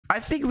I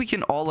think we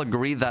can all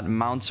agree that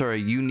mounts are a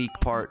unique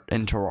part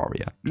in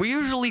Terraria. We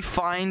usually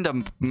find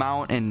a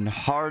mount in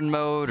hard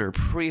mode or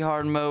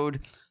pre-hard mode,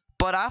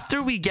 but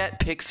after we get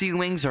pixie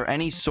wings or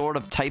any sort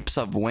of types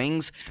of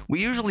wings,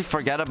 we usually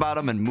forget about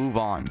them and move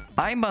on.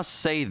 I must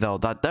say though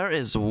that there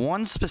is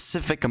one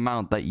specific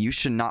mount that you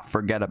should not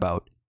forget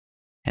about,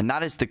 and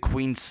that is the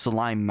Queen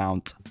Slime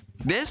mount.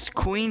 This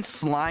Queen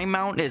Slime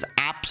mount is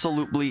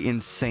absolutely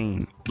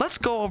insane. Let's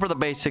go over the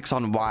basics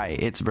on why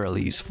it's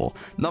really useful.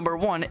 Number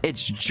one,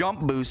 its jump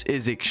boost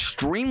is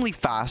extremely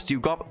fast. You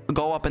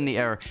go up in the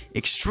air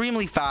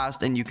extremely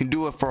fast, and you can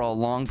do it for a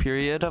long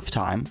period of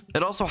time.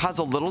 It also has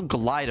a little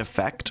glide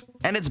effect,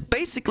 and it's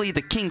basically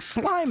the King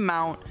Slime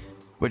mount,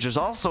 which is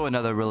also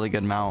another really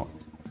good mount,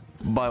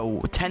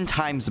 but 10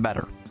 times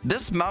better.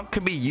 This mount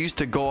could be used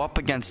to go up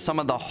against some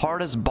of the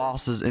hardest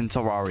bosses in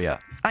Terraria.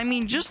 I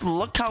mean, just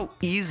look how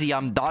easy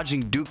I'm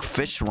dodging Duke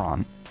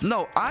Fishron.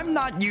 No, I'm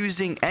not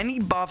using any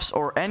buffs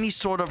or any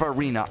sort of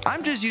arena.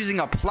 I'm just using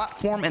a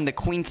platform and the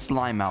Queen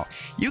Slime mount.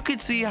 You can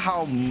see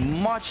how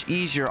much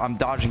easier I'm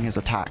dodging his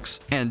attacks.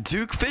 And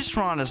Duke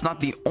Fishron is not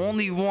the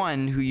only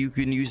one who you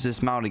can use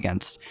this mount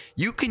against.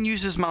 You can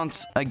use this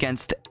mount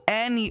against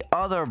any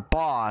other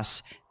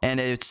boss and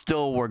it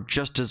still work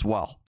just as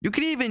well. You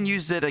can even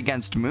use it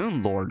against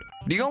Moonlord.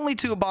 The only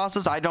two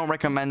bosses I don't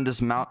recommend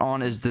this mount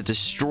on is the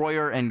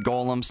Destroyer and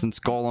Golem, since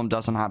Golem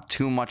doesn't have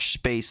too much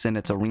space in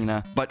its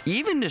arena. But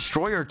even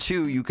Destroyer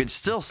 2, you could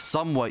still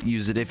somewhat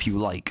use it if you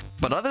like.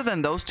 But other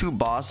than those two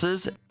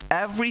bosses,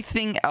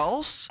 everything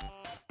else,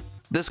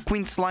 this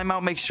Queen Slime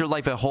mount makes your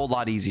life a whole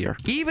lot easier.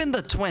 Even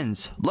the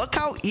twins. Look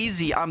how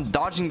easy I'm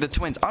dodging the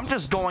twins. I'm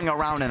just going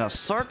around in a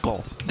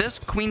circle. This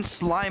Queen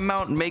Slime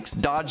mount makes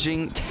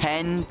dodging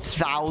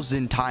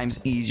 10,000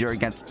 times easier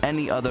against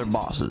any other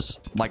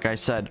bosses. Like I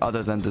said,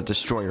 other than the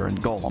Destroyer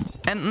and Golem.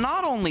 And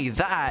not only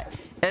that,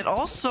 it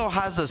also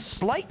has a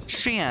slight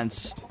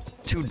chance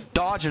to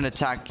dodge an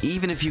attack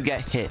even if you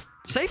get hit.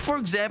 Say for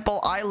example,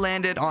 I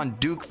landed on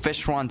Duke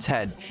Fishron's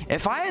head.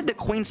 If I had the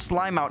Queen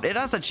Slime out, it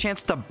has a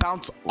chance to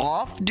bounce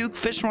off Duke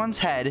Fishron's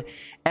head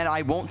and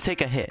I won't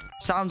take a hit.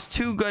 Sounds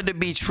too good to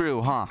be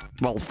true, huh?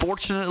 Well,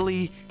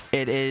 fortunately,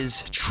 it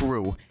is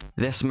true.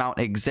 This mount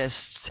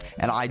exists,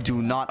 and I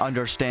do not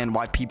understand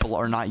why people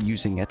are not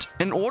using it.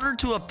 In order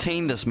to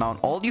obtain this mount,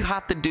 all you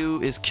have to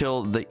do is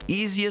kill the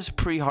easiest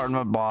pre-hard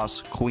mode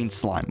boss, Queen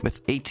Slime,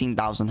 with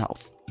 18,000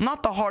 health.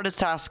 Not the hardest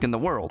task in the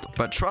world,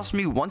 but trust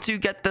me, once you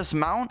get this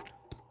mount,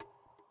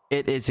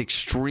 it is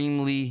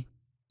extremely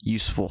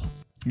useful.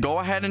 Go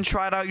ahead and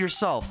try it out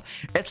yourself.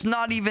 It's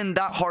not even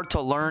that hard to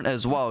learn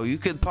as well. You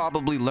could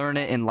probably learn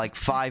it in like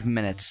 5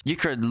 minutes. You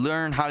could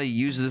learn how to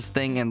use this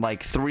thing in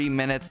like 3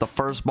 minutes, the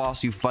first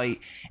boss you fight,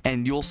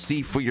 and you'll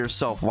see for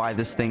yourself why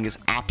this thing is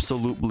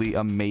absolutely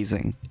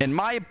amazing. In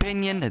my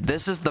opinion,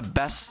 this is the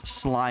best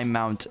slime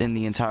mount in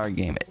the entire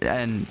game.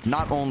 And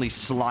not only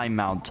slime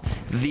mount,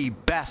 the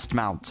best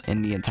mount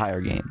in the entire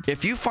game.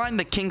 If you find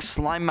the King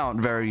Slime mount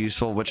very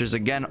useful, which is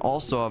again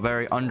also a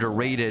very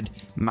underrated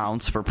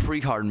mount for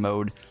pre-hard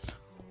mode,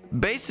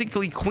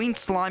 basically, Queen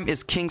Slime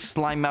is King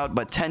Slime mount,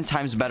 but 10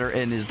 times better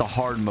and is the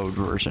hard mode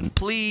version.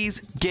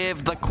 Please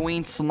give the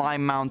Queen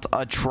Slime mount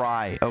a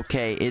try,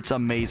 okay? It's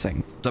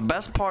amazing. The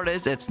best part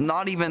is it's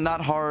not even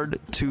that hard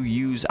to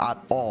use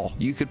at all.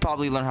 You could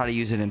probably learn how to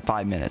use it in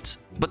 5 minutes.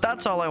 But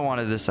that's all I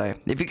wanted to say.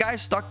 If you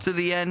guys stuck to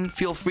the end,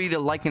 feel free to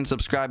like and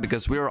subscribe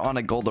because we are on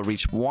a goal to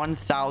reach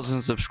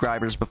 1,000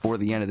 subscribers before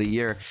the end of the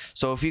year.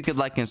 So if you could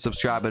like and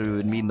subscribe, it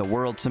would mean the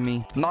world to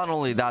me. Not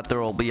only that,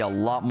 there will be a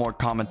lot more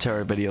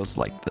commentary videos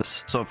like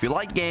this. So if you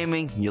like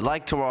gaming, you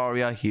like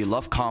Terraria, you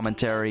love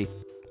commentary,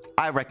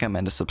 I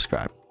recommend to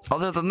subscribe.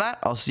 Other than that,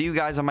 I'll see you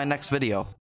guys on my next video.